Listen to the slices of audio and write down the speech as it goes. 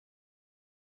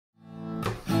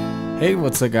Hey,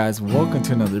 what's up guys, welcome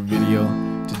to another video.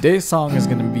 Today's song is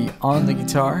going to be on the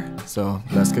guitar, so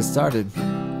let's get started.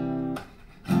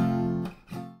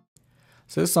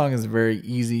 So this song is very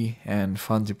easy and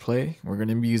fun to play. We're going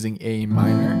to be using A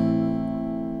minor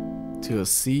to a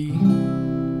C,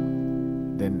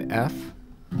 then F.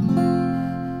 You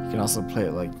can also play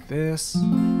it like this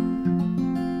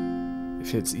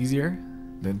if it's easier,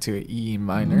 then to an E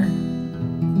minor,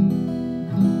 and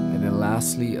then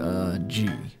lastly a G.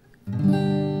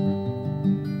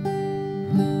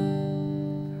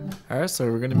 Alright,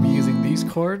 so we're going to be using these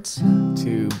chords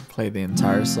to play the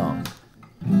entire song.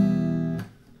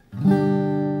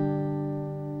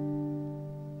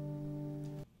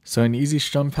 So an easy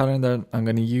strum pattern that I'm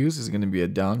going to use is going to be a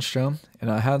down strum, and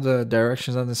I have the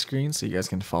directions on the screen so you guys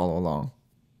can follow along.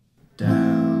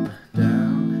 Down,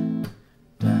 down,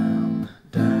 down,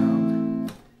 down,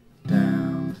 down,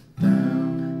 down,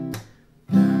 down,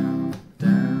 down,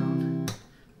 down,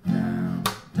 down,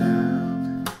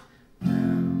 down,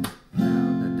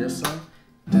 down, and this one,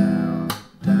 down,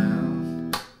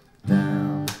 down,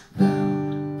 down,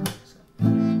 down.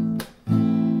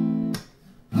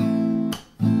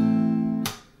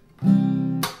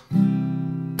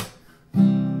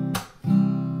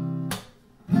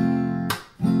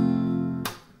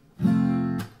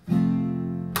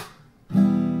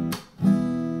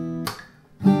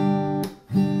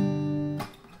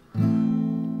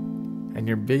 And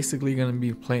you're basically going to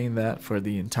be playing that for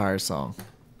the entire song.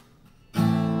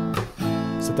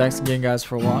 So thanks again guys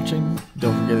for watching.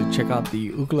 Don't forget to check out the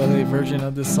ukulele version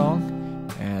of this song,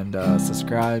 and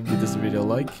subscribe, give this video a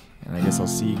like, and I guess I'll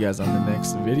see you guys on the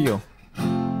next video.